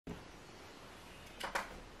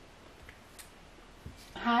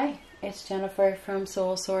Hi, it's Jennifer from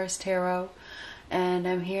Soul Source Tarot, and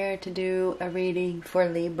I'm here to do a reading for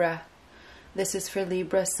Libra. This is for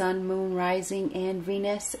Libra, Sun, Moon, Rising, and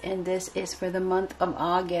Venus, and this is for the month of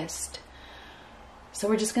August. So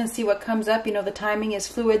we're just going to see what comes up. You know, the timing is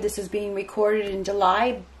fluid. This is being recorded in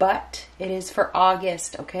July, but it is for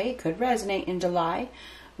August, okay? It could resonate in July,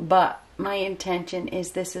 but my intention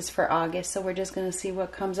is this is for August, so we're just going to see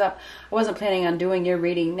what comes up. I wasn't planning on doing your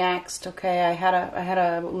reading next, okay? I had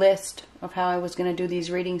a list of how I was going to do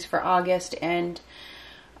these readings for August, and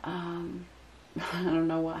I don't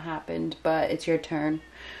know what happened, but it's your turn.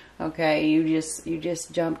 Okay, you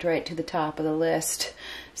just jumped right to the top of the list.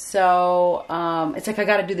 So it's like I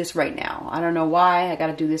got to do this right now. I don't know why I got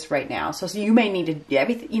to do this right now. So you may need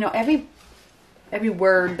to every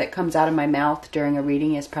word that comes out of my mouth during a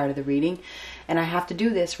reading is part of the reading, and I have to do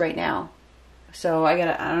this right now. So I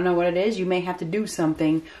don't know what it is. You may have to do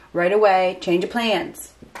something right away. Change of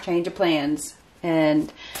plans.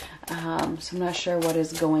 And so I'm not sure what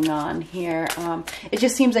is going on here. It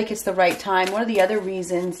just seems like it's the right time. One of the other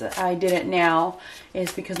reasons I did it now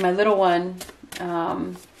is because my little one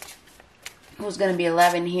who's going to be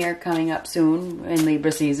 11 here coming up soon in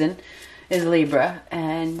Libra season is Libra,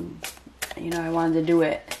 and you know, I wanted to do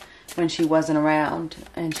it when she wasn't around,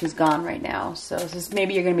 and she's gone right now. So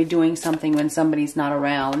maybe you're going to be doing something when somebody's not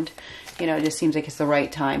around. You know, it just seems like it's the right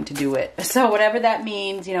time to do it. So whatever that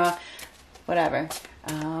means, you know, whatever.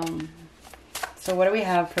 So what do we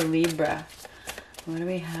have for Libra? What do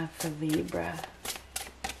we have for Libra?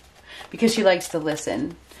 Because she likes to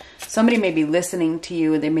listen. Somebody may be listening to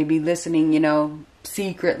you. They may be listening, you know,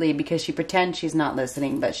 secretly, because she pretends she's not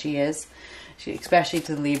listening, but she is. Especially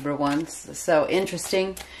to the Libra ones. So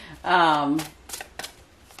interesting. Hope.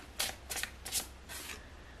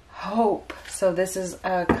 So this is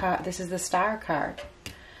a card. This is the Star card.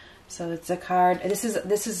 So it's a card.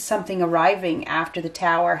 This is something arriving after the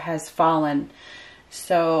tower has fallen.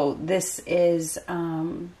 So this is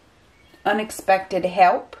unexpected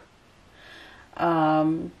help.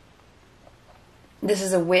 This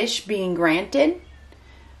is a wish being granted.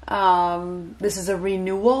 This is a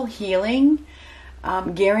renewal, healing,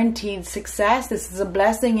 guaranteed success. This is a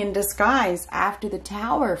blessing in disguise after the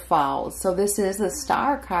tower falls. So this is the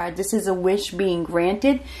Star card. This is a wish being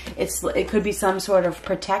granted. It could be some sort of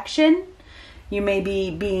protection. You may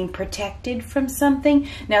be being protected from something.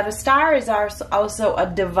 Now the Star is also a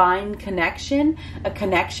divine connection, a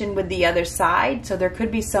connection with the other side. So there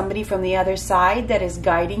could be somebody from the other side that is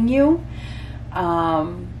guiding you.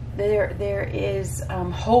 There is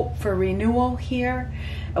hope for renewal here.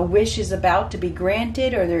 A wish is about to be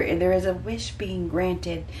granted, or there is a wish being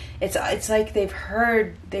granted. It's like they've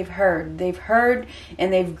heard,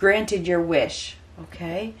 and they've granted your wish.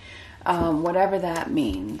 Okay, whatever that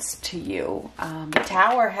means to you. The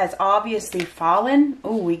tower has obviously fallen.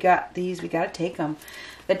 Oh, we got these. We got to take them.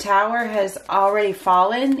 The tower has already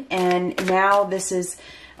fallen, and now this is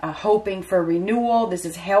hoping for renewal. This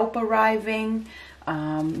is help arriving.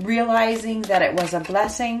 Realizing that it was a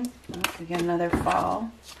blessing. Oh, we got another fall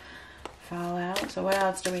out. So what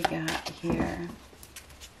else do we got here?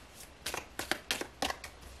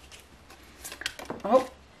 Oh,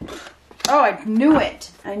 I knew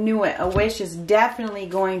it. I knew it. A wish is definitely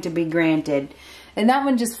going to be granted. And that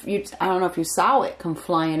one just, I don't know if you saw it come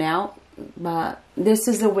flying out, but this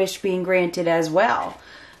is a wish being granted as well.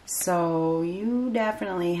 So you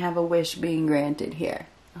definitely have a wish being granted here.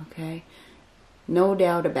 Okay. No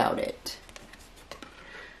doubt about it.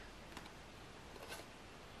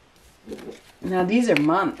 Now these are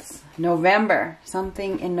months. November.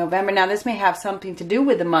 Something in November. Now this may have something to do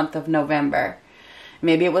with the month of November.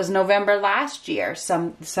 Maybe it was November last year.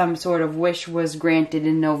 Some sort of wish was granted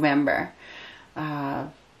in November.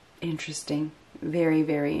 Interesting. Very,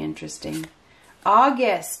 very interesting.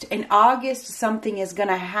 August. In August, something is going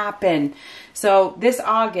to happen. So this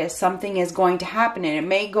August, something is going to happen, and it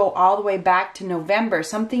may go all the way back to November.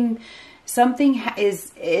 Something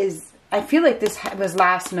is. I feel like this was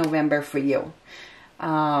last November for you.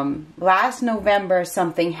 Last November,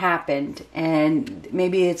 something happened, and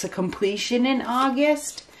maybe it's a completion in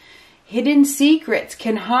August. Hidden secrets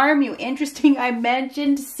can harm you. Interesting. I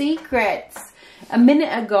mentioned secrets a minute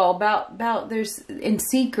ago about there's in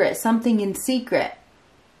secret, something in secret.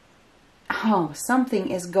 Oh, something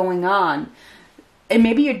is going on. And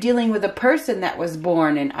maybe you're dealing with a person that was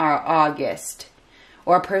born in August,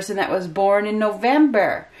 or a person that was born in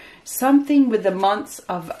November. Something with the months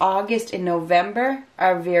of August and November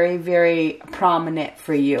are very, very prominent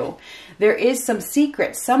for you. There is some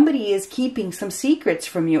secrets. Somebody is keeping some secrets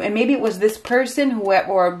from you. And maybe it was this person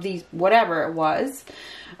or these, whatever it was.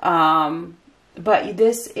 But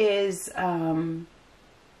this is,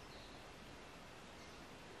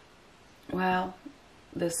 well,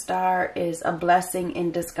 the star is a blessing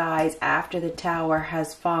in disguise after the tower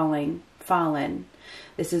has fallen.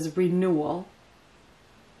 This is renewal.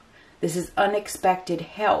 This is unexpected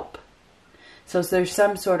help. So there's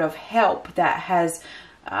some sort of help that has,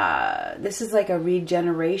 this is like a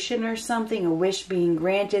regeneration or something, a wish being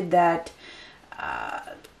granted that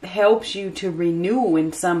helps you to renew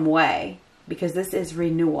in some way. Because this is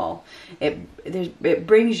renewal. It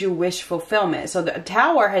brings you wish fulfillment. So the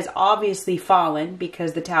tower has obviously fallen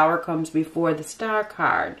because the tower comes before the star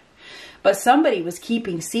card. But somebody was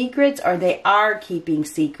keeping secrets, or they are keeping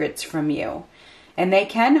secrets from you. And they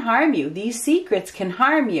can harm you. These secrets can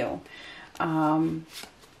harm you. I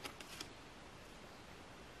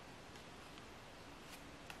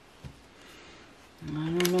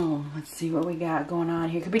don't know. Let's see what we got going on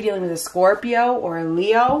here. Could be dealing with a Scorpio or a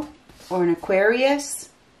Leo. Or an Aquarius.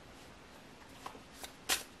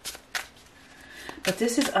 But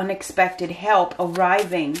this is unexpected help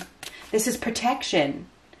arriving. This is protection.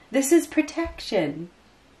 This is protection.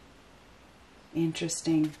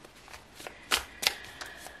 Interesting.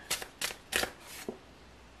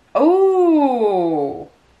 Oh!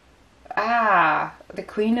 The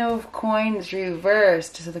Queen of Coins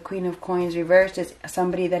reversed. So the Queen of Coins reversed is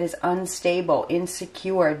somebody that is unstable,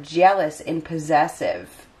 insecure, jealous, and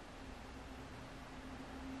possessive.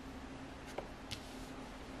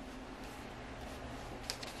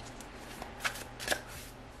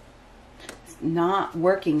 Not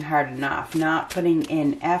working hard enough, not putting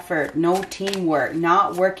in effort, no teamwork,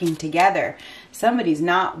 not working together. Somebody's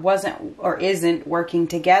wasn't or isn't working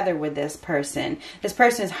together with this person. This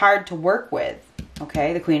person is hard to work with.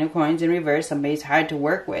 Okay, the Queen of Coins in reverse, somebody's hard to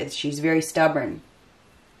work with. She's very stubborn.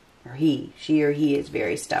 Or she or he is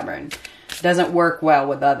very stubborn. Doesn't work well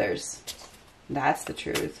with others. That's the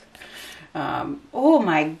truth. Oh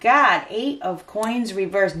my God, 8 of Coins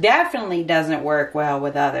reversed. Definitely doesn't work well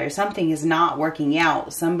with others. Something is not working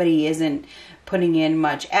out. Somebody isn't putting in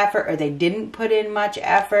much effort, or they didn't put in much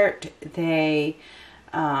effort. They,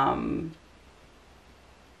 you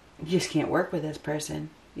just can't work with this person.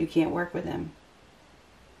 You can't work with them.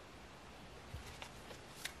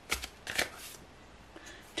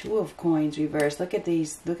 Two of Coins reversed. Look at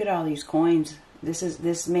these. Look at all these coins.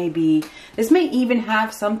 This may even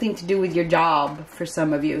have something to do with your job for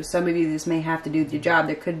some of you. Some of you, this may have to do with your job.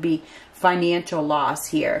 There could be financial loss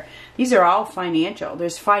here. These are all financial.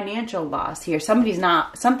 There's financial loss here. Something's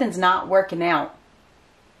not working out.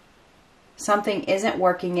 Something isn't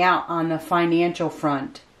working out on the financial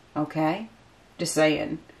front. Okay? Just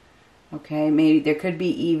saying. Okay? Maybe there could be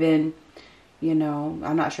even, you know,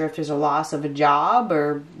 I'm not sure if there's a loss of a job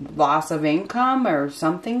or loss of income or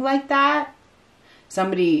something like that.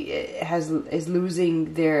 Somebody is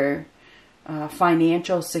losing their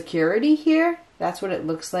financial security here. That's what it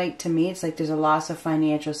looks like to me. It's like there's a loss of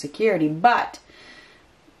financial security. But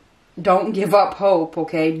don't give up hope,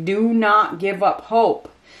 okay? Do not give up hope.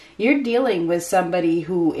 You're dealing with somebody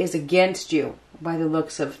who is against you by the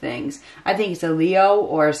looks of things. I think it's a Leo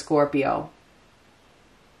or a Scorpio.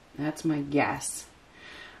 That's my guess.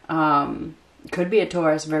 Could be a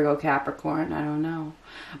Taurus, Virgo, Capricorn. I don't know.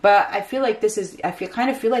 But I feel like this is,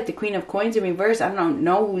 kind of feel like the Queen of Coins in reverse. I don't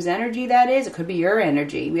know whose energy that is. It could be your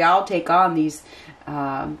energy. We all take on these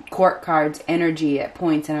court cards energy at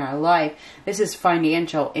points in our life. This is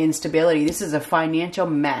financial instability. This is a financial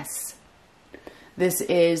mess. This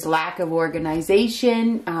is lack of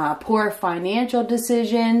organization, poor financial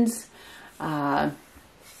decisions,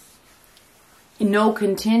 no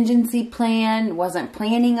contingency plan, wasn't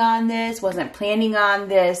planning on this,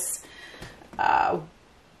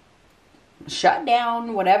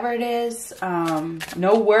 shutdown, whatever it is,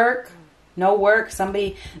 no work,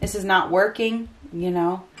 somebody, this is not working, you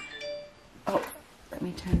know. Oh, let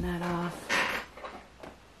me turn that off.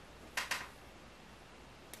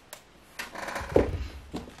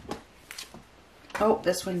 Oh,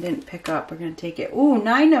 this one didn't pick up. We're going to take it. Ooh,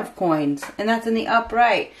 9 of Coins, and that's in the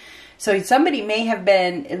upright. So somebody may have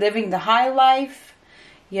been living the high life,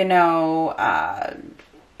 you know,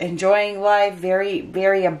 enjoying life, very,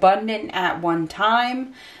 very abundant at one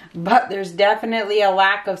time. But there's definitely a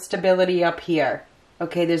lack of stability up here.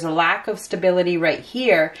 Okay, there's a lack of stability right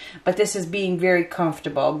here. But this is being very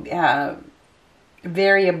comfortable,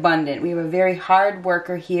 very abundant. We have a very hard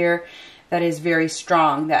worker here that is very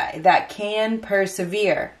strong, that can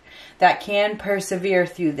persevere. That can persevere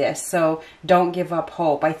through this. So don't give up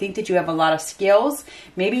hope. I think that you have a lot of skills.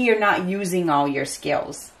 Maybe you're not using all your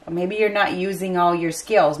skills. Maybe you're not using all your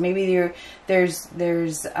skills. Maybe there's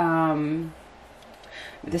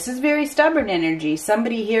This is very stubborn energy.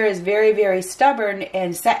 Somebody here is very, very stubborn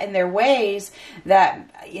and set in their ways that,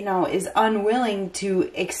 you know, is unwilling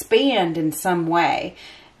to expand in some way.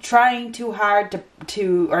 Trying too hard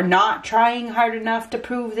or not trying hard enough to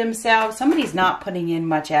prove themselves. Somebody's not putting in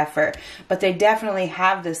much effort, but they definitely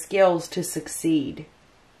have the skills to succeed.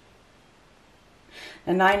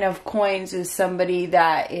 The Nine of Coins is somebody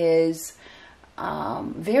that is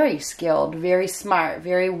very skilled, very smart,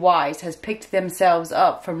 very wise, has picked themselves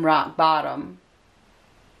up from rock bottom.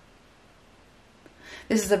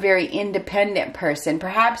 This is a very independent person.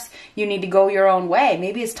 Perhaps you need to go your own way.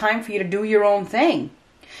 Maybe it's time for you to do your own thing.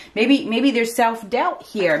 Maybe there's self-doubt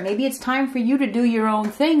here. Maybe it's time for you to do your own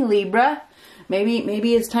thing, Libra.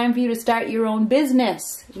 Maybe it's time for you to start your own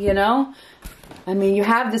business, you know? I mean, you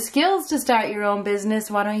have the skills to start your own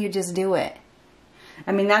business. Why don't you just do it?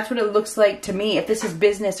 I mean, that's what it looks like to me. If this is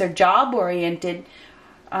business or job-oriented,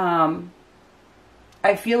 I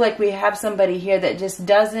feel like we have somebody here that just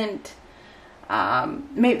doesn't...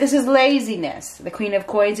 maybe this is laziness. The Queen of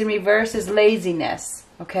Coins in reverse is laziness,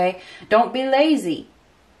 okay? Don't be lazy.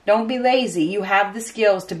 Don't be lazy. You have the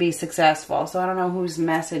skills to be successful. So I don't know whose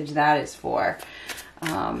message that is for.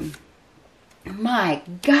 My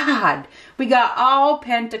God. We got all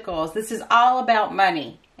Pentacles. This is all about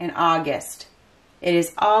money in August. It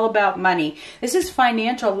is all about money. This is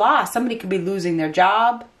financial loss. Somebody could be losing their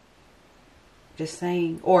job. Just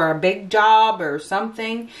saying. Or a big job or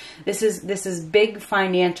something. This is big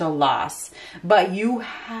financial loss. But you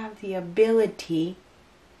have the ability...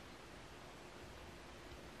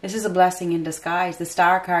 This is a blessing in disguise. The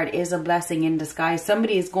Star card is a blessing in disguise.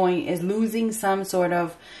 Somebody is losing some sort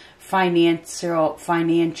of financial,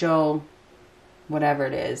 whatever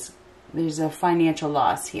it is. There's a financial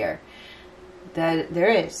loss here. That there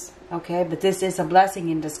is. Okay, but this is a blessing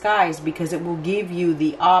in disguise because it will give you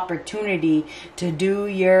the opportunity to do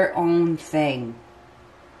your own thing.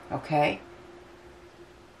 Okay?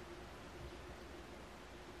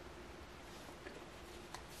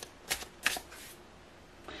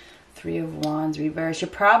 Three of Wands reverse. You're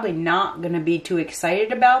probably not going to be too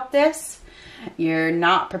excited about this. You're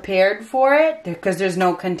not prepared for it because there's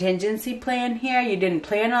no contingency plan here. You didn't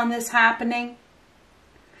plan on this happening.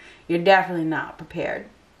 You're definitely not prepared.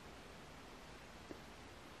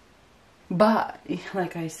 But,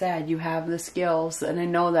 like I said, you have the skills. And I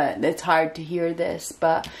know that it's hard to hear this.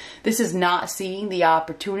 But this is not seeing the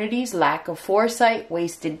opportunities. Lack of foresight.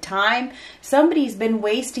 Wasted time. Somebody's been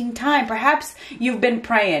wasting time. Perhaps you've been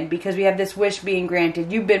praying because we have this wish being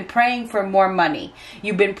granted. You've been praying for more money.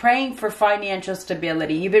 You've been praying for financial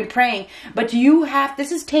stability. You've been praying. But you have...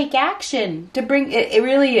 This is take action to bring... It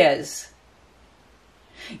really is.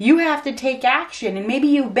 You have to take action, and maybe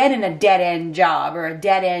you've been in a dead-end job or a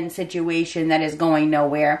dead-end situation that is going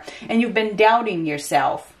nowhere, and you've been doubting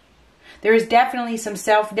yourself. There is definitely some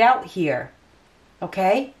self-doubt here,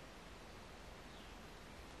 okay?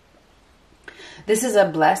 This is a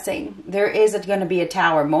blessing. There is going to be a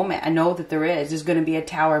tower moment. I know that there is. There's going to be a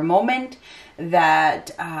tower moment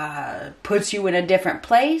that puts you in a different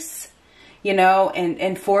place. You know,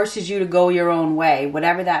 and forces you to go your own way,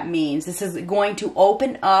 whatever that means. This is going to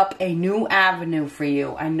open up a new avenue for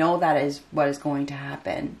you. I know that is what is going to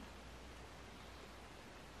happen.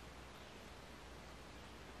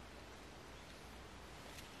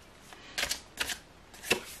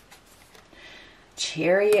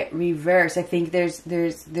 Chariot reverse. I think there's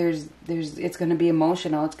it's going to be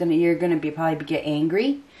emotional. You're going to probably get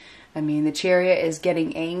angry. I mean, the Chariot is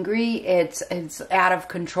getting angry. It's out of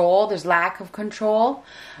control. There's lack of control.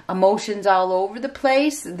 Emotions all over the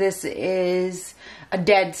place. This is a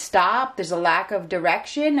dead stop. There's a lack of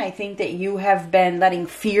direction. I think that you have been letting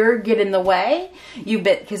fear get in the way.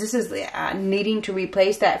 Because this is needing to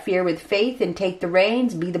replace that fear with faith and take the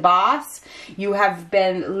reins, be the boss. You have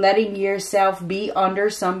been letting yourself be under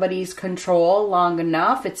somebody's control long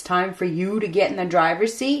enough. It's time for you to get in the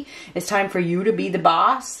driver's seat. It's time for you to be the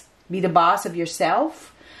boss. Be the boss of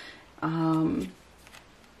yourself.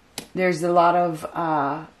 There's a lot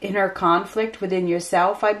of inner conflict within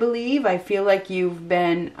yourself, I believe. I feel like you've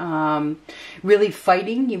been really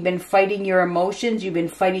fighting. You've been fighting your emotions. You've been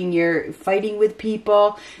fighting with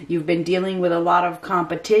people. You've been dealing with a lot of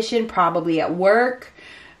competition, probably at work.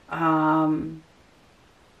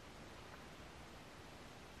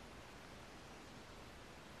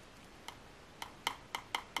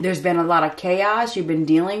 There's been a lot of chaos. You've been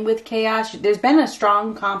dealing with chaos. There's been a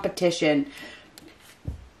strong competition.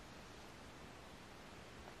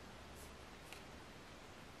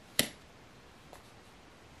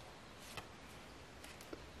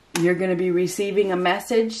 You're going to be receiving a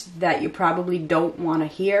message that you probably don't want to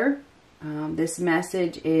hear. This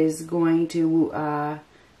message is going to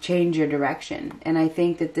change your direction. And I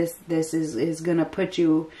think that this is going to put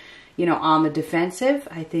you, you know, on the defensive.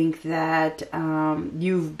 I think that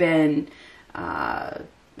you've been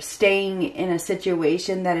staying in a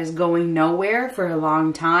situation that is going nowhere for a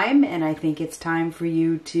long time. And I think it's time for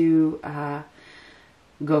you to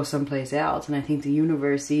go someplace else. And I think the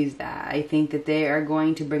universe sees that. I think that they are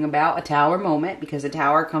going to bring about a tower moment, because the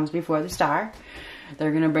tower comes before the star.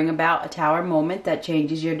 They're going to bring about a tower moment that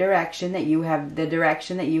changes your direction, that you have the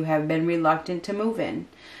direction that you have been reluctant to move in.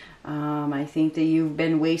 I think that you've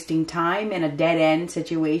been wasting time in a dead-end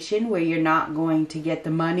situation where you're not going to get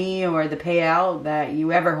the money or the payout that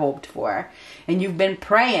you ever hoped for. And you've been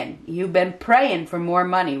praying. You've been praying for more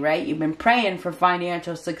money, right? You've been praying for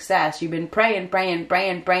financial success. You've been praying.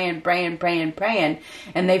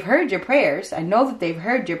 And they've heard your prayers. I know that they've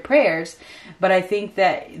heard your prayers. But I think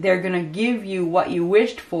that they're going to give you what you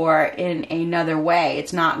wished for in another way.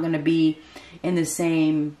 It's not going to be in the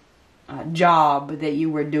same job that you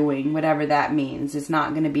were doing, whatever that means. It's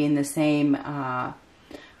not going to be in the same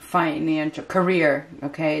financial career,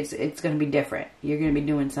 okay? It's going to be different. You're going to be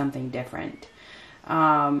doing something different.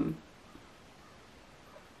 I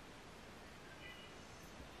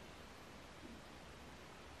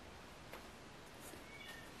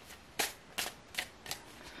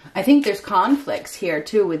think there's conflicts here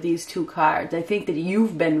too with these two cards. I think that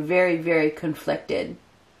you've been very, very conflicted.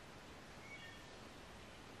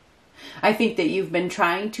 I think that you've been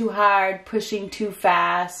trying too hard, pushing too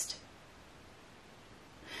fast.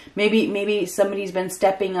 Maybe somebody's been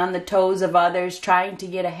stepping on the toes of others, trying to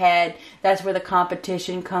get ahead. That's where the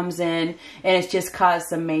competition comes in, and it's just caused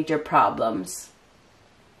some major problems.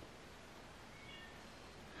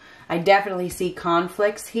 I definitely see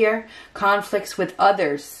conflicts here. Conflicts with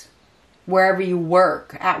others, wherever you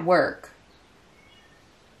work, at work,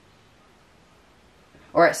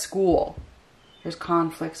 or at school. There's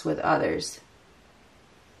conflicts with others.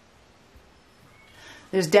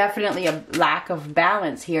 There's definitely a lack of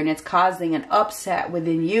balance here, and it's causing an upset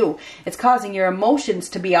within you. It's causing your emotions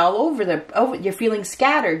to be all over you're feeling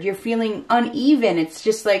scattered. You're feeling uneven. It's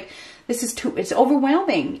just like, this is too, it's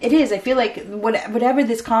overwhelming. It is. I feel like whatever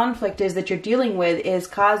this conflict is that you're dealing with is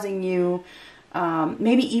causing you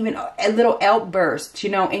maybe even a little outburst, you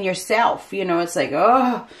know, in yourself. You know, it's like,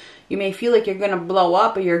 oh, you may feel like you're going to blow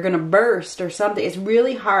up or you're going to burst or something. It's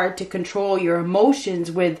really hard to control your emotions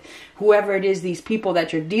with whoever it is, these people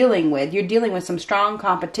that you're dealing with. You're dealing with some strong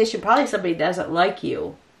competition. Probably somebody doesn't like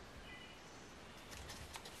you.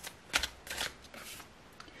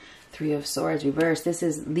 Three of Swords reversed. This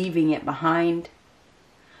is leaving it behind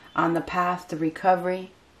on the path to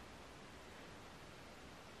recovery.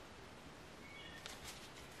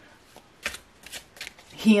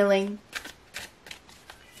 Healing.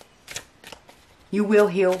 You will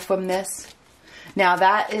heal from this. Now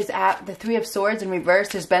that is at the Three of Swords in reverse.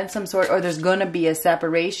 There's been some sort, or there's going to be a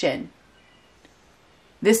separation.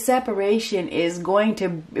 This separation is going to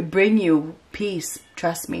bring you peace.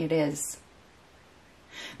 Trust me, it is.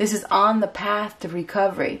 This is on the path to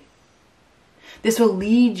recovery. This will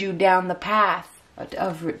lead you down the path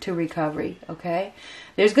to recovery, okay?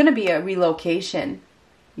 There's going to be a relocation.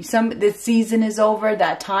 This season is over.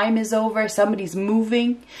 That time is over. Somebody's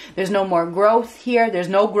moving. There's no more growth here. There's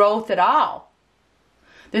no growth at all.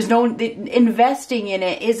 There's no investing in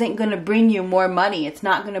it isn't going to bring you more money. It's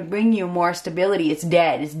not going to bring you more stability. It's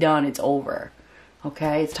dead. It's done. It's over.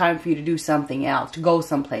 Okay? It's time for you to do something else, to go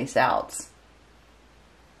someplace else.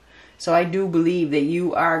 So I do believe that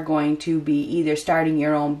you are going to be either starting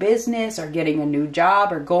your own business or getting a new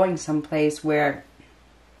job or going someplace where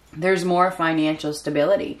there's more financial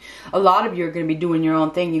stability. A lot of you are going to be doing your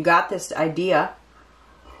own thing. You got this idea,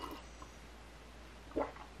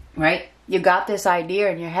 right? You got this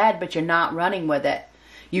idea in your head, but you're not running with it.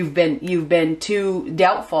 You've been too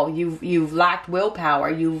doubtful. You've lacked willpower.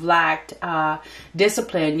 You've lacked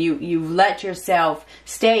discipline. You've let yourself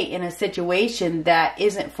stay in a situation that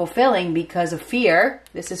isn't fulfilling because of fear.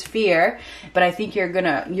 This is fear, but I think you're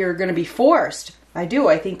gonna be forced. I do.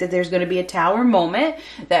 I think that there's going to be a tower moment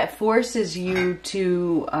that forces you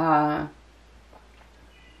to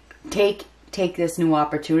take this new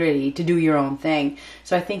opportunity to do your own thing.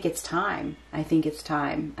 So I think it's time. I think it's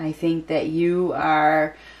time. I think that you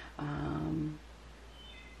are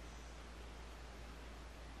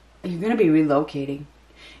you're going to be relocating,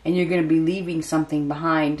 and you're going to be leaving something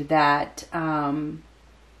behind that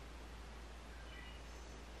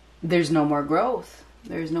there's no more growth.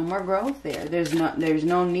 There's no more growth there. There's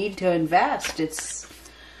no need to invest.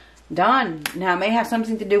 Done. Now, it may have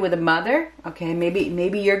something to do with a mother. Okay,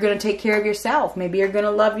 maybe you're going to take care of yourself. Maybe you're going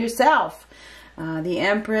to love yourself. The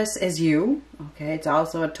Empress is you. Okay, it's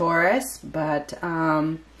also a Taurus, but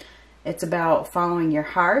it's about following your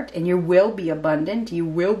heart, and you will be abundant. You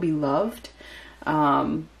will be loved.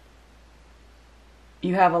 You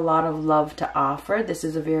have a lot of love to offer. This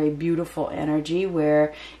is a very beautiful energy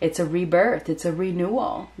where it's a rebirth. It's a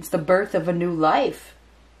renewal. It's the birth of a new life.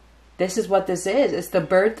 This is what this is. It's the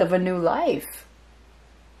birth of a new life.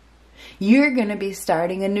 You're going to be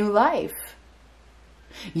starting a new life.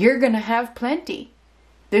 You're going to have plenty.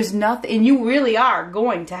 There's nothing, and you really are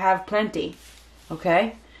going to have plenty.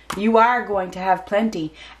 Okay? You are going to have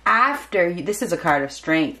plenty after this is a card of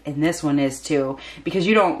strength, and this one is too, because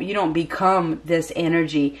you don't become this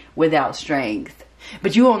energy without strength.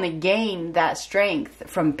 But you only gain that strength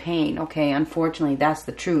from pain, okay? Unfortunately, that's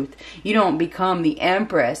the truth. You don't become the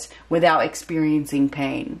Empress without experiencing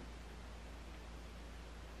pain.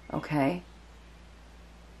 Okay?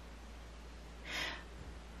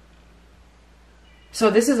 So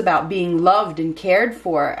this is about being loved and cared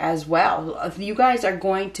for as well. You guys are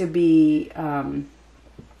going to be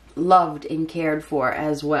loved and cared for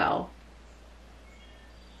as well.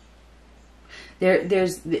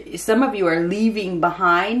 There's some of you are leaving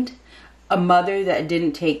behind a mother that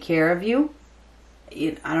didn't take care of you.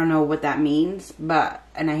 I don't know what that means,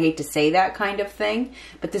 and I hate to say that kind of thing,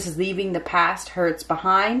 but this is leaving the past hurts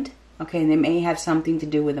behind. Okay, and they may have something to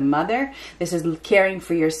do with a mother. This is caring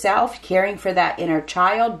for yourself, caring for that inner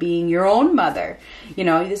child, being your own mother. You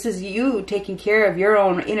know, this is you taking care of your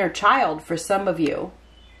own inner child for some of you.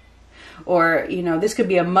 Or, you know, this could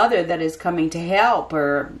be a mother that is coming to help,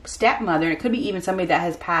 or stepmother. It could be even somebody that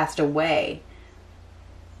has passed away.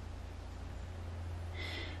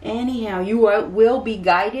 Anyhow, you will be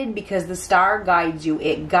guided because the star guides you.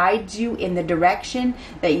 It guides you in the direction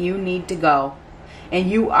that you need to go. And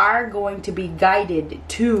you are going to be guided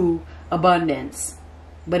to abundance.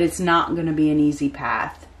 But it's not going to be an easy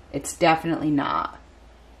path. It's definitely not.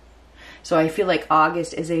 So I feel like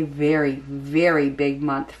August is a very, very big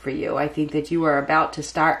month for you. I think that you are about to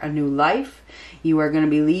start a new life. You are going to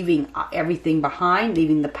be leaving everything behind,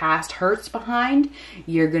 leaving the past hurts behind.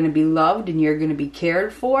 You're going to be loved and you're going to be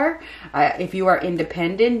cared for. If you are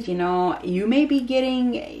independent, you know, you may be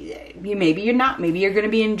getting, maybe you're not. Maybe you're going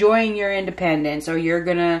to be enjoying your independence, or you're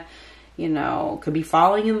going to, you know, could be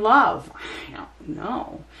falling in love. I don't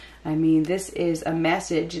know. I mean, this is a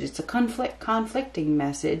message. It's a conflicting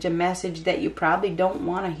message. A message that you probably don't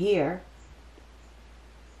want to hear.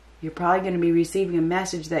 You're probably going to be receiving a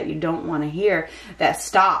message that you don't want to hear. That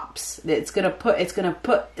stops. It's going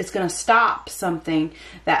to stop something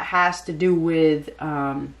that has to do with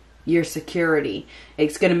your security.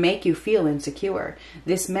 It's going to make you feel insecure.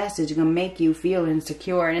 This message is going to make you feel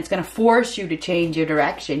insecure, and it's going to force you to change your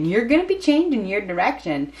direction. You're going to be changing your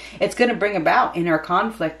direction. It's going to bring about inner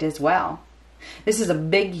conflict as well. This is a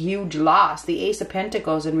big, huge loss. The Ace of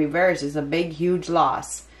Pentacles in reverse is a big, huge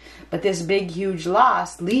loss. But this big, huge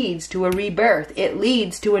loss leads to a rebirth. It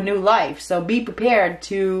leads to a new life. So be prepared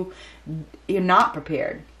to... You're not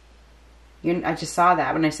prepared. I just saw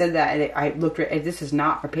that. When I said that, I looked at, this is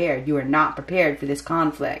not prepared. You are not prepared for this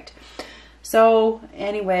conflict. So,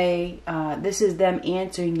 anyway, this is them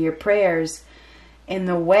answering your prayers in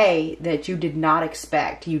the way that you did not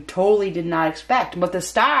expect. You totally did not expect. But the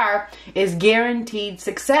star is guaranteed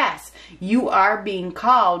success. You are being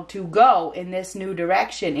called to go in this new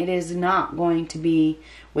direction. It is not going to be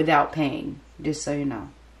without pain, just so you know.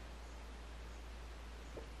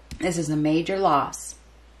 This is a major loss.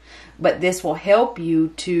 But this will help you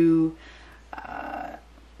to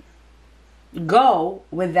go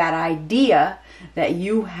with that idea that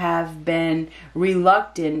you have been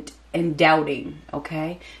reluctant and doubting,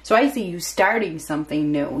 okay? So I see you starting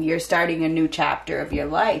something new. You're starting a new chapter of your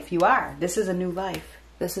life. You are. This is a new life.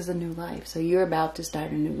 This is a new life. So you're about to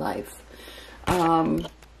start a new life.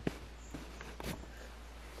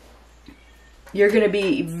 You're going to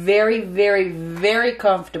be very, very, very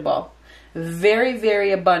comfortable. Very,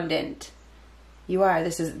 very abundant. You are.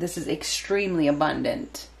 This is extremely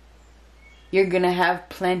abundant. You're going to have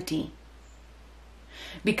plenty.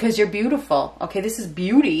 Because you're beautiful. Okay, this is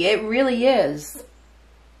beauty. It really is.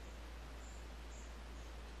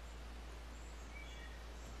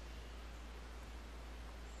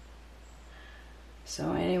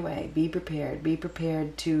 So anyway, be prepared. Be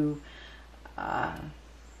prepared to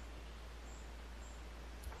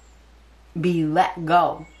be let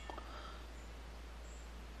go.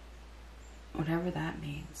 Whatever that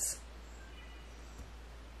means.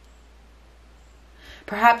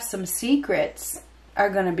 Perhaps some secrets are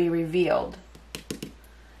going to be revealed.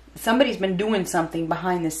 somebody's been doing something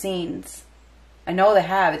behind the scenes. I know they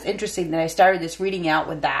have. It's interesting that I started this reading out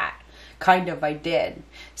with that. Kind of, I did.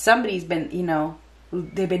 Somebody's been, you know,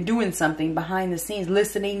 they've been doing something behind the scenes,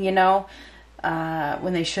 listening, you know,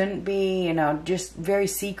 when they shouldn't be, you know, just very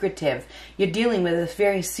secretive. You're dealing with this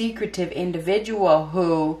very secretive individual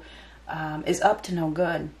who is up to no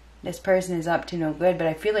good. This person is up to no good, but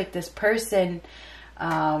I feel like this person,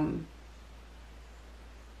 well,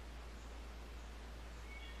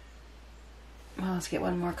 let's get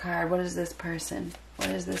one more card. What is this person? What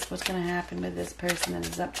is this? What's going to happen with this person that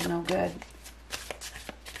is up to no good?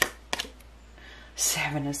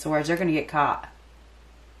 Seven of Swords. They're going to get caught.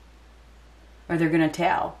 Or they're going to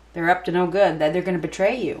tell. They're up to no good. That they're going to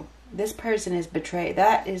betray you. This person is betrayed.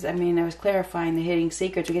 That is, I mean, I was clarifying the hidden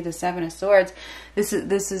secrets. We get the Seven of Swords. This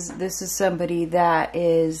is somebody that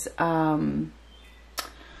is hiding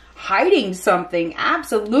something.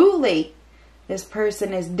 Absolutely. This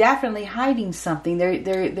person is definitely hiding something.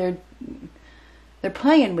 They're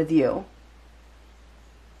playing with you.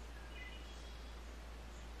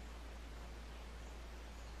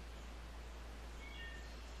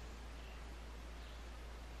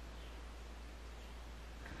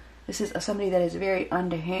 This is somebody that is very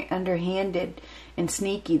underhanded and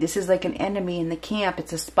sneaky. This is like an enemy in the camp.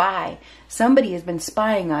 It's a spy. Somebody has been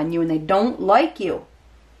spying on you and they don't like you.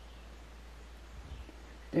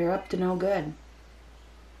 They're up to no good.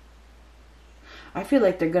 I feel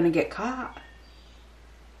like they're going to get caught.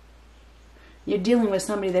 You're dealing with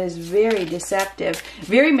somebody that is very deceptive,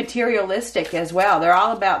 very materialistic as well. They're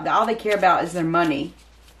all they care about is their money.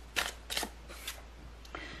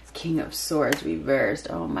 King of Swords reversed.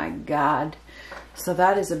 Oh my God. So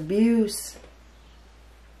that is abuse.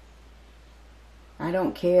 I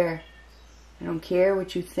don't care. I don't care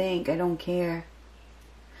what you think. I don't care.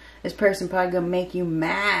 This person probably going to make you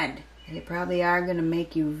mad. They probably are going to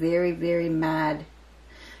make you very, very mad.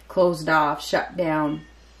 Closed off. Shut down.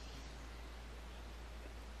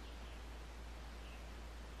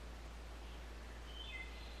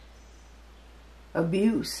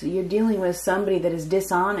 Abuse. You're dealing with somebody that is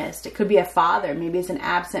dishonest. It could be a father. Maybe it's an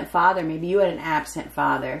absent father. Maybe you had an absent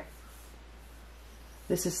father.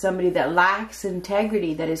 This is somebody that lacks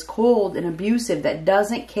integrity, that is cold and abusive, that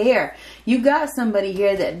doesn't care. You got somebody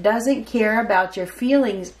here that doesn't care about your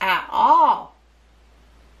feelings at all.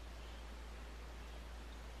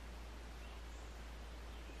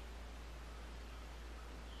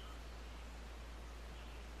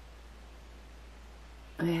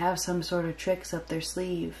 They have some sort of tricks up their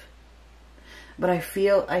sleeve. But I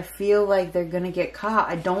feel like they're going to get caught.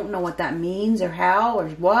 I don't know what that means or how or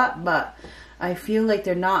what, but I feel like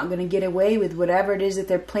they're not going to get away with whatever it is that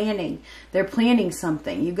they're planning. They're planning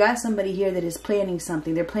something. You got somebody here that is planning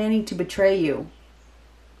something. They're planning to betray you.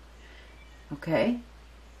 Okay?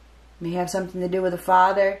 May have something to do with a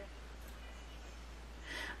father.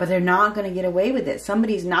 But they're not going to get away with it.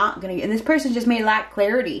 Somebody's not going to, and this person just may lack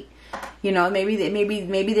clarity. You know, maybe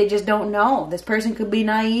they just don't know. This person could be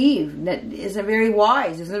naive. That isn't very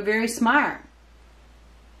wise. Isn't very smart.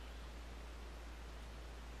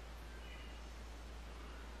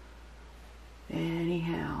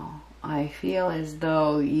 Anyhow, I feel as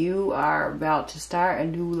though you are about to start a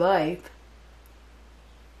new life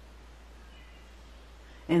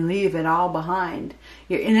and leave it all behind.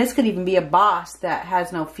 And this could even be a boss that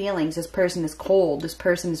has no feelings. This person is cold. This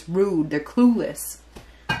person is rude. They're clueless.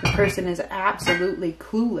 The person is absolutely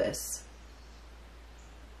clueless.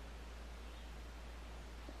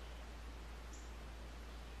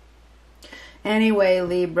 Anyway,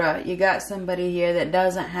 Libra, you got somebody here that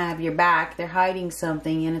doesn't have your back. They're hiding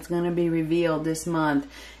something, and it's going to be revealed this month.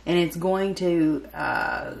 And it's going to,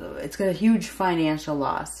 it's got a huge financial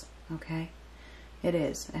loss. Okay? It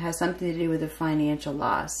is. It has something to do with a financial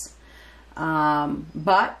loss.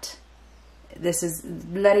 But this is,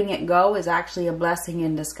 letting it go is actually a blessing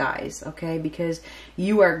in disguise, okay? Because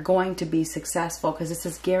you are going to be successful, because this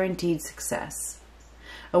is guaranteed success.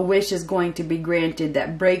 A wish is going to be granted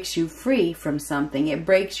that breaks you free from something. It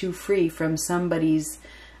breaks you free from somebody's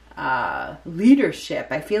leadership.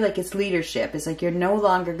 I feel like it's leadership. It's like you're no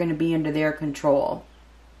longer going to be under their control.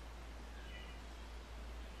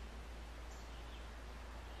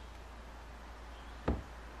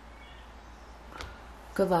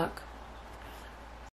 Good luck.